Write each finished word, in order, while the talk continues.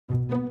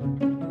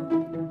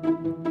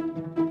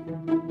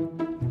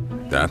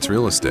That's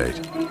real estate.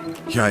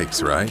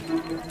 Yikes, right?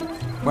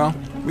 Well,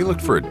 we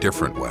looked for a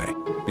different way,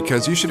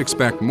 because you should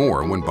expect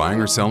more when buying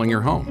or selling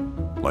your home.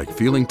 Like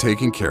feeling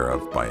taken care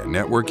of by a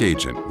network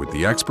agent with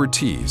the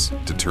expertise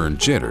to turn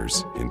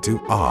jitters into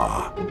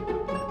awe.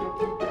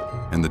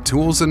 And the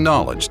tools and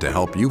knowledge to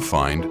help you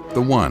find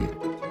the one.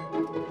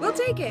 We'll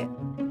take it.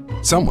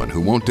 Someone who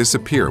won't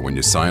disappear when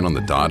you sign on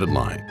the dotted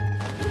line.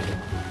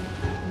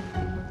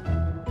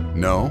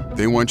 No,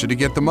 they want you to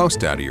get the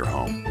most out of your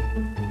home.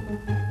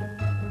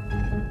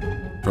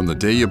 From the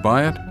day you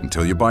buy it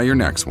until you buy your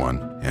next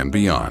one and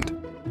beyond.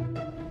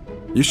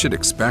 You should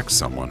expect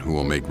someone who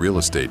will make real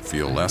estate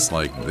feel less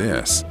like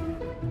this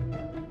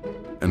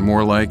and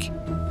more like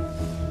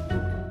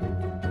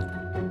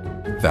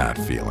that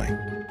feeling.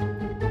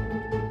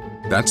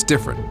 That's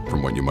different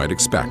from what you might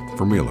expect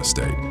from real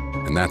estate,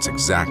 and that's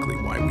exactly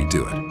why we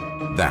do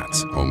it.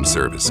 That's Home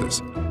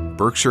Services.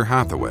 Berkshire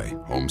Hathaway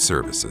Home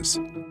Services.